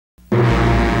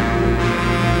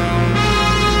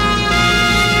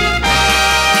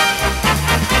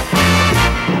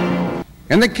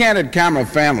In the Candid camera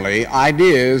family,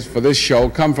 ideas for this show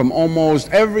come from almost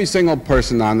every single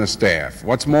person on the staff.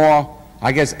 What's more,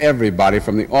 I guess everybody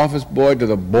from the office boy to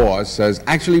the boss has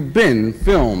actually been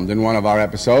filmed in one of our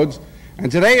episodes. And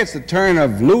today it's the turn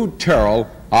of Lou Terrell,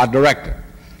 our director.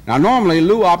 Now, normally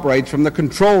Lou operates from the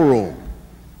control room,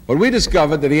 but we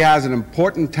discovered that he has an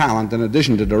important talent in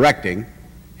addition to directing.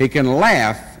 He can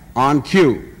laugh on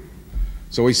cue.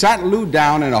 So we sat Lou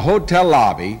down in a hotel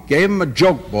lobby, gave him a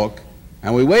joke book,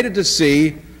 and we waited to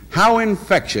see how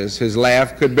infectious his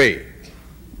laugh could be.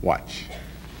 Watch.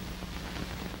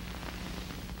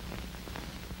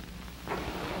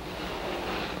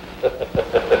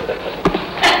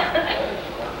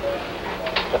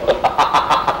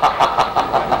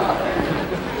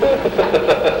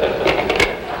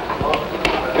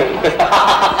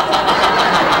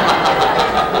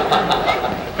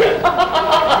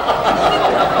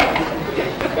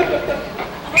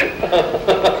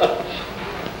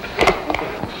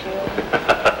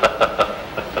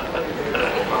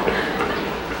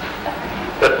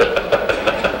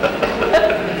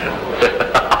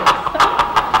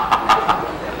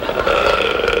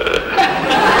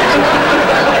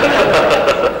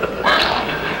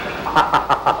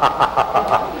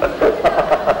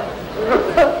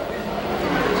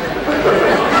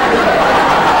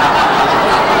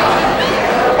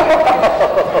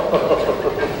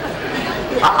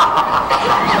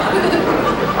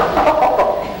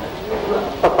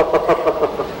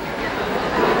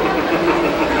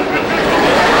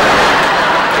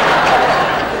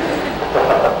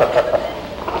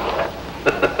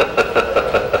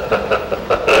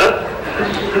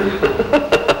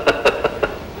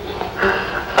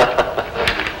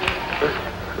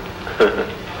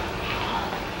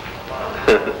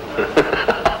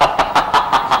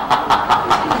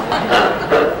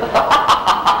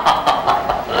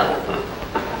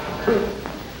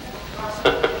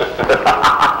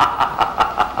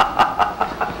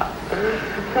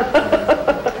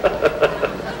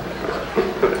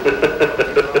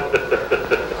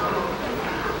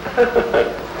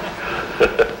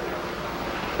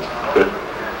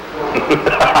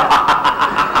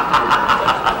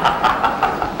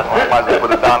 Might as well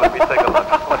put it down. Let me take a look.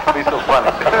 What's be so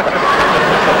funny?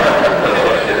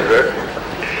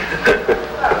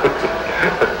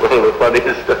 One of the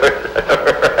funniest stories I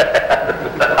ever had.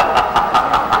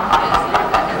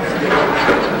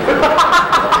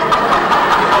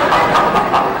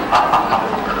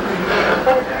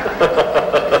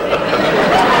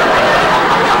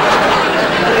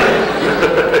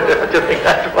 Do you think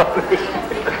that's funny?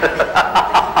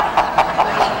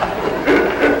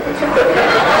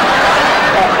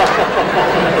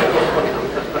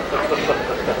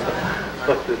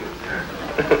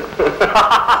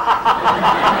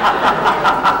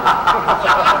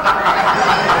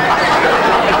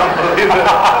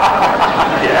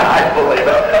 Yeah, I believe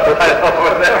it. Right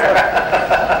over there.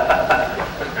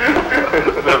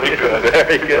 Very good.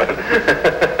 Very good.